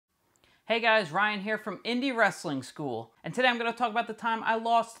Hey guys, Ryan here from Indy Wrestling School, and today I'm going to talk about the time I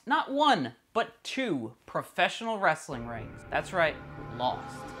lost not one, but two professional wrestling rings. That's right,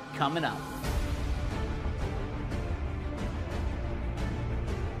 lost. Coming up.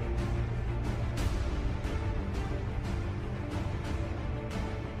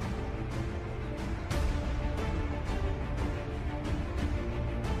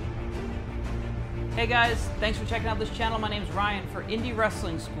 Hey guys, thanks for checking out this channel. My name's Ryan for Indy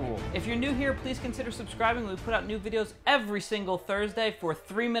Wrestling School. If you're new here, please consider subscribing. We put out new videos every single Thursday for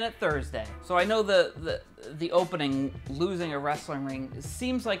 3 Minute Thursday. So I know the opening, losing a wrestling ring,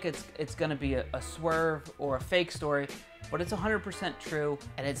 seems like it's gonna be a swerve or a fake story, but it's 100% true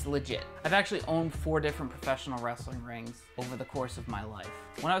and it's legit. I've actually owned 4 different professional wrestling rings over the course of my life.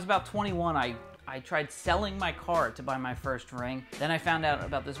 When I was about 21, I tried selling my car to buy my first ring. Then I found out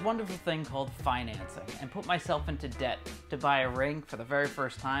about this wonderful thing called financing and put myself into debt to buy a ring for the very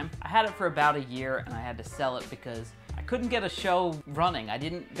first time. I had it for about a year and I had to sell it because I couldn't get a show running.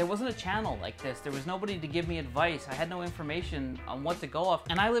 There wasn't a channel like this. There was nobody to give me advice. I had no information on what to go off.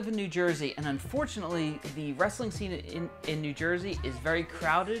 And I live in New Jersey, and unfortunately, the wrestling scene in New Jersey is very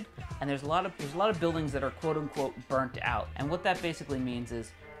crowded, and there's a lot of buildings that are quote unquote burnt out. And what that basically means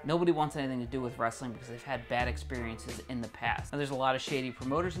is nobody wants anything to do with wrestling because they've had bad experiences in the past. Now, there's a lot of shady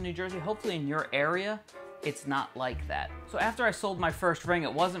promoters in New Jersey. Hopefully in your area, it's not like that. So after I sold my first ring,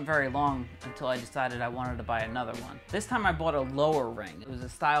 it wasn't very long until I decided I wanted to buy another one. This time I bought a lower ring. It was a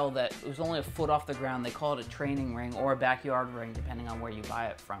style that it was only a foot off the ground. They call it a training ring or a backyard ring, depending on where you buy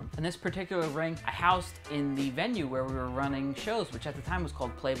it from. And this particular ring I housed in the venue where we were running shows, which at the time was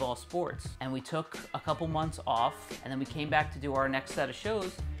called Play Ball Sports. And we took a couple months off, and then we came back to do our next set of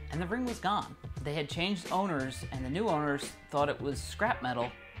shows, and the ring was gone. They had changed owners, and the new owners thought it was scrap metal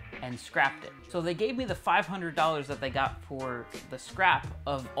and scrapped it. So they gave me the $500 that they got for the scrap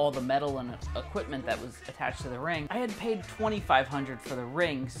of all the metal and equipment that was attached to the ring. I had paid $2,500 for the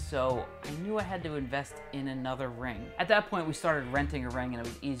ring, so I knew I had to invest in another ring. At that point, we started renting a ring, and it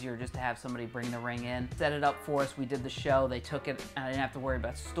was easier just to have somebody bring the ring in, set it up for us. We did the show, they took it, and I didn't have to worry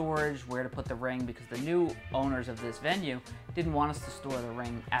about storage, where to put the ring, because the new owners of this venue didn't want us to store the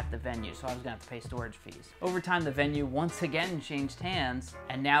ring at the venue, so I was gonna have to pay storage fees. Over time, the venue once again changed hands,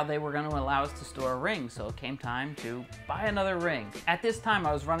 and now they were gonna allow us to store a ring, so it came time to buy another ring. At this time,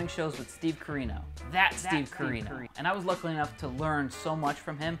 I was running shows with Steve Corino. That's Steve Corino. And I was lucky enough to learn so much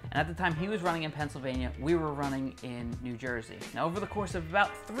from him, and at the time he was running in Pennsylvania, we were running in New Jersey. Now, over the course of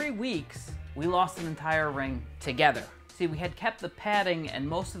about 3 weeks, we lost an entire ring together. See, we had kept the padding and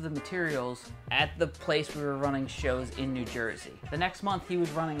most of the materials at the place we were running shows in New Jersey. The next month, he was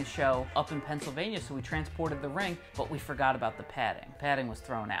running a show up in Pennsylvania, so we transported the ring, but we forgot about the padding. The padding was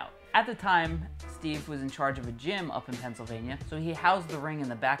thrown out. At the time, Steve was in charge of a gym up in Pennsylvania, so he housed the ring in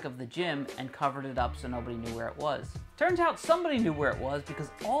the back of the gym and covered it up so nobody knew where it was. Turns out somebody knew where it was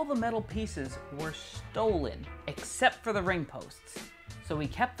because all the metal pieces were stolen, except for the ring posts. So we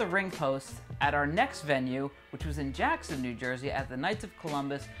kept the ring posts at our next venue, which was in Jackson, New Jersey, at the Knights of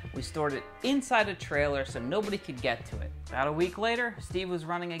Columbus. We stored it inside a trailer so nobody could get to it. About a week later, Steve was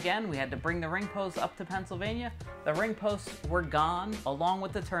running again. We had to bring the ring posts up to Pennsylvania. The ring posts were gone, along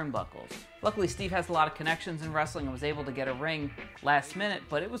with the turnbuckles. Luckily, Steve has a lot of connections in wrestling and was able to get a ring last minute,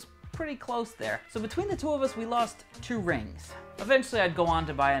 but it was pretty close there. So between the two of us, we lost 2 rings. Eventually, I'd go on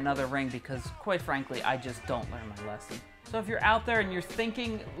to buy another ring because, quite frankly, I just don't learn my lesson. So if you're out there and you're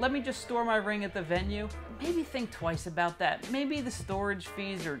thinking, let me just store my ring at the venue, maybe think twice about that. Maybe the storage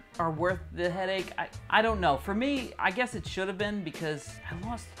fees are worth the headache. I don't know. For me, I guess it should have been because I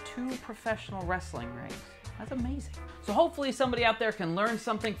lost 2 professional wrestling rings. That's amazing. So hopefully somebody out there can learn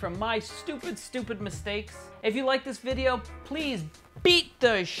something from my stupid mistakes. If you like this video, please beat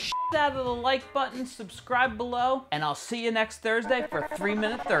the shit out of the like button, subscribe below, and I'll see you next Thursday for 3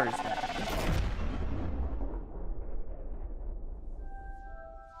 Minute Thursday.